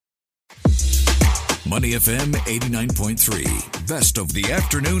Money FM 89.3, best of the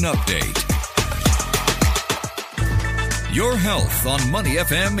afternoon update. Your health on Money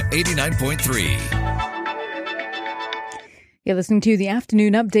FM 89.3. You're listening to the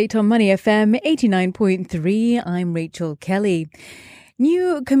afternoon update on Money FM 89.3. I'm Rachel Kelly.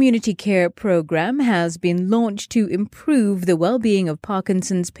 New community care program has been launched to improve the well-being of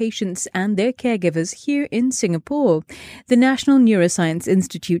Parkinson's patients and their caregivers here in Singapore. The National Neuroscience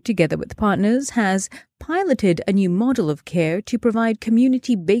Institute, together with partners, has piloted a new model of care to provide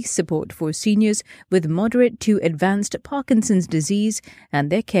community-based support for seniors with moderate to advanced Parkinson's disease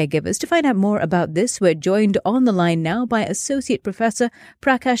and their caregivers. To find out more about this, we're joined on the line now by Associate Professor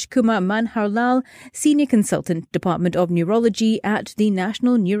Prakash Kumar Manharlal, Senior Consultant, Department of Neurology at the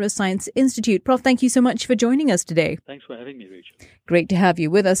National Neuroscience Institute. Prof, thank you so much for joining us today. Thanks for having me, Rachel. Great to have you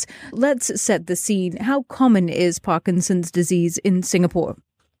with us. Let's set the scene. How common is Parkinson's disease in Singapore?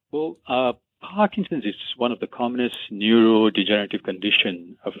 Well, Parkinson's is one of the commonest neurodegenerative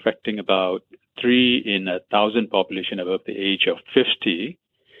conditions, affecting about 3 in 1,000 population above the age of 50.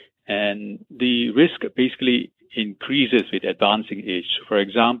 And the risk basically increases with advancing age. So for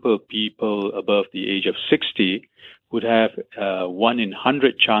example, people above the age of 60 would have 1 in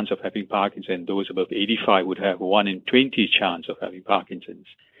 100 chance of having Parkinson's, and those above 85 would have 1 in 20 chance of having Parkinson's.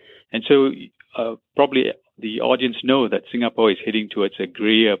 And so probably the audience know that Singapore is heading towards a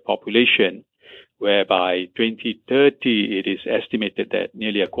grayer population, where by 2030, it is estimated that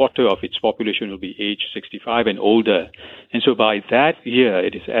nearly a quarter of its population will be aged 65 and older. And so by that year,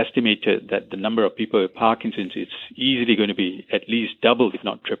 it is estimated that the number of people with Parkinson's is easily going to be at least double, if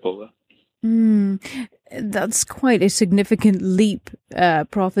not triple. That's quite a significant leap,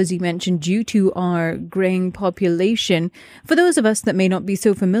 Prof, as you mentioned, due to our graying population. For those of us that may not be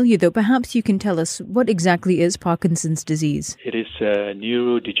so familiar, though, perhaps you can tell us what exactly is Parkinson's disease? It is a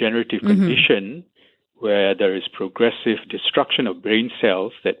neurodegenerative condition where there is progressive destruction of brain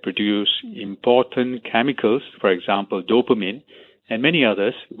cells that produce important chemicals, for example, dopamine, and many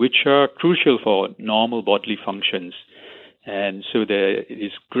others, which are crucial for normal bodily functions. And so there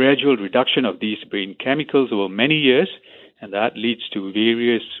is gradual reduction of these brain chemicals over many years, and that leads to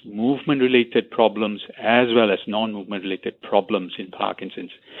various movement-related problems as well as non-movement-related problems in Parkinson's.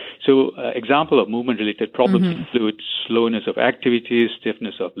 So example of movement-related problems include slowness of activities,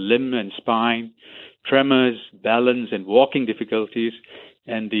 stiffness of limb and spine, tremors, balance, and walking difficulties.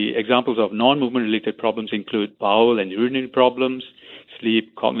 And the examples of non-movement-related problems include bowel and urinary problems,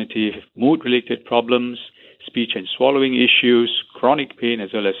 sleep, cognitive, mood-related problems, speech and swallowing issues, chronic pain,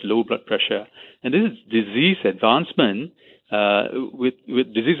 as well as low blood pressure. And this is disease advancement.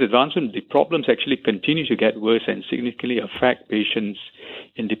 With disease advancement, the problems actually continue to get worse and significantly affect patients'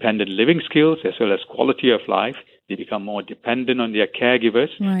 independent living skills as well as quality of life. They become more dependent on their caregivers,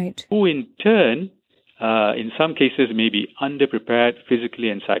 who in turn, in some cases, may be underprepared, physically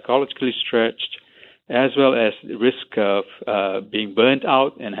and psychologically stretched, as well as the risk of being burnt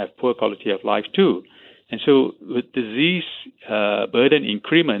out and have poor quality of life too. And so with disease burden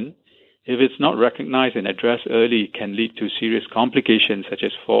increment, if it's not recognized and addressed early, it can lead to serious complications such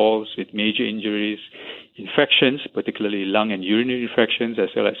as falls with major injuries, infections, particularly lung and urinary infections, as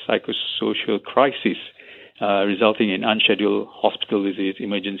well as psychosocial crises, resulting in unscheduled hospital visits,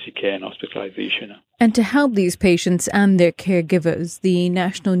 emergency care, and hospitalization. And to help these patients and their caregivers, the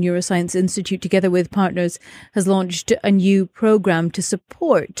National Neuroscience Institute, together with partners, has launched a new program to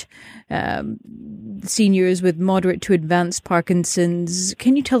support seniors with moderate to advanced Parkinson's.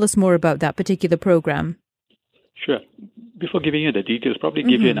 Can you tell us more about that particular program? Sure. Before giving you the details, probably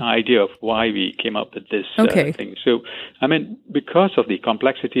give you an idea of why we came up with this thing. So, because of the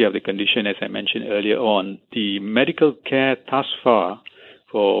complexity of the condition, as I mentioned earlier on, the medical care thus far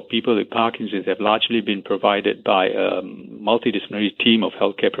for people with Parkinson's have largely been provided by a multidisciplinary team of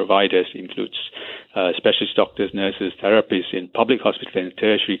healthcare providers, includes specialist doctors, nurses, therapists in public hospitals and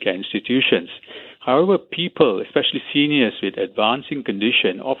tertiary care institutions. However, people, especially seniors with advancing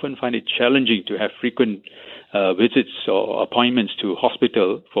condition, often find it challenging to have frequent visits or appointments to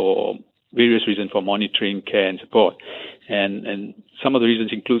hospital for various reasons, for monitoring, care, and support. And some of the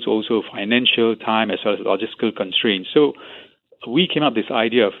reasons includes also financial, time, as well as logistical constraints. So we came up with this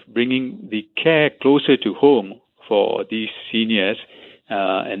idea of bringing the care closer to home for these seniors,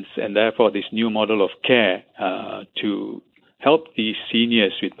 and therefore this new model of care to help these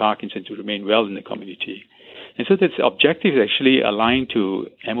seniors with Parkinson's to remain well in the community. And so this objective is actually aligned to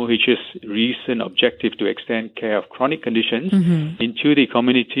MOH's recent objective to extend care of chronic conditions into the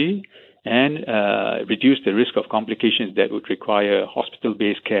community and reduce the risk of complications that would require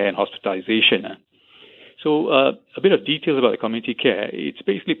hospital-based care and hospitalization. So a bit of details about the community care. It's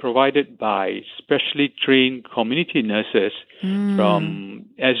basically provided by specially trained community nurses from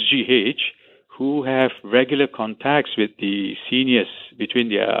SGH who have regular contacts with the seniors between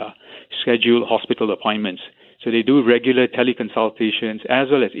their scheduled hospital appointments. So they do regular teleconsultations as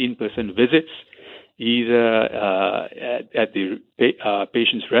well as in-person visits, either at the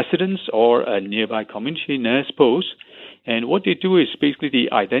patient's residence or a nearby community nurse post. And what they do is basically they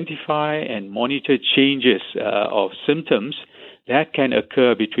identify and monitor changes of symptoms that can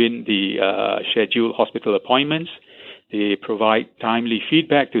occur between the scheduled hospital appointments. They provide timely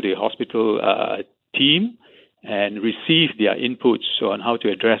feedback to the hospital team and receive their inputs on how to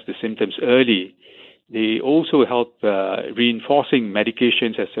address the symptoms early. They also help reinforcing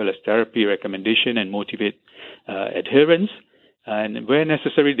medications as well as therapy recommendation and motivate adherence. And where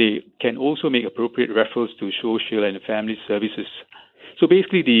necessary, they can also make appropriate referrals to social and family services. So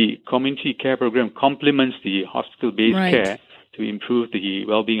basically, the community care program complements the hospital-based care to improve the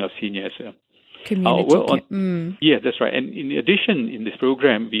well-being of seniors. Community care. Yeah, that's right. And in addition, in this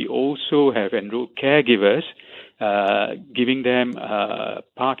program, we also have enrolled caregivers, giving them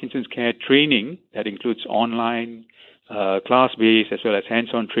Parkinson's care training that includes online, class-based, as well as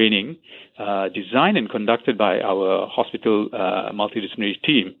hands-on training, designed and conducted by our hospital multidisciplinary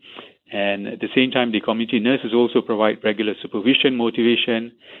team. And at the same time, the community nurses also provide regular supervision,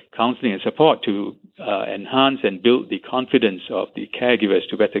 motivation, counseling, and support to enhance and build the confidence of the caregivers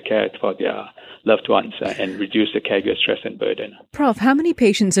to better care for their loved ones and reduce the caregiver stress and burden. Prof, how many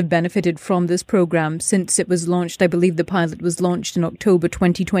patients have benefited from this program since it was launched? I believe the pilot was launched in October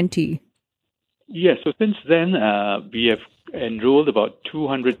 2020. Yes, so since then, we have enrolled about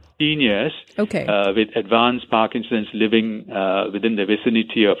 200 seniors with advanced Parkinson's living within the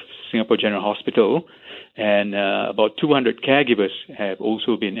vicinity of Singapore General Hospital, and about 200 caregivers have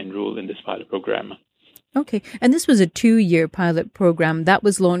also been enrolled in this pilot program. Okay, and this was a 2-year pilot program that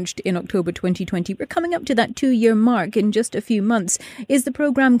was launched in October 2020. We're coming up to that 2-year mark in just a few months. Is the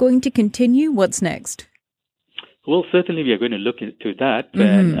program going to continue? What's next? Well, certainly we are going to look into that.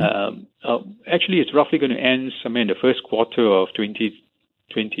 And actually, it's roughly going to end somewhere in the first quarter of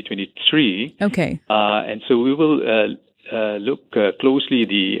 2023. Okay. And so we will look closely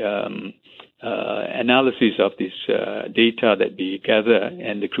the analysis of this data that we gather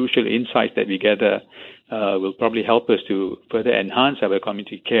and the crucial insights that we gather will probably help us to further enhance our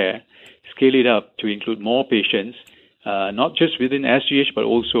community care, scale it up to include more patients, not just within SGH, but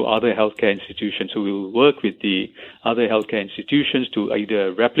also other healthcare institutions. So we will work with the other healthcare institutions to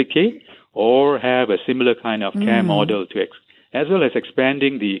either replicate or have a similar kind of care model, as well as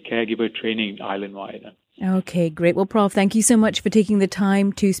expanding the caregiver training island-wide. Okay, great. Well, Prof, thank you so much for taking the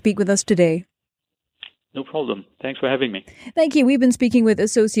time to speak with us today. No problem. Thanks for having me. Thank you. We've been speaking with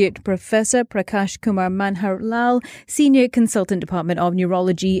Associate Professor Prakash Kumar Manharlal, Senior Consultant Department of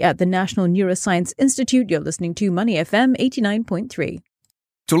Neurology at the National Neuroscience Institute. You're listening to Money FM 89.3.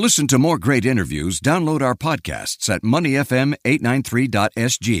 To listen to more great interviews, download our podcasts at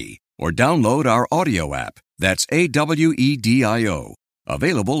moneyfm893.sg or download our audio app. That's AWEDIO.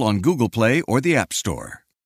 Available on Google Play or the App Store.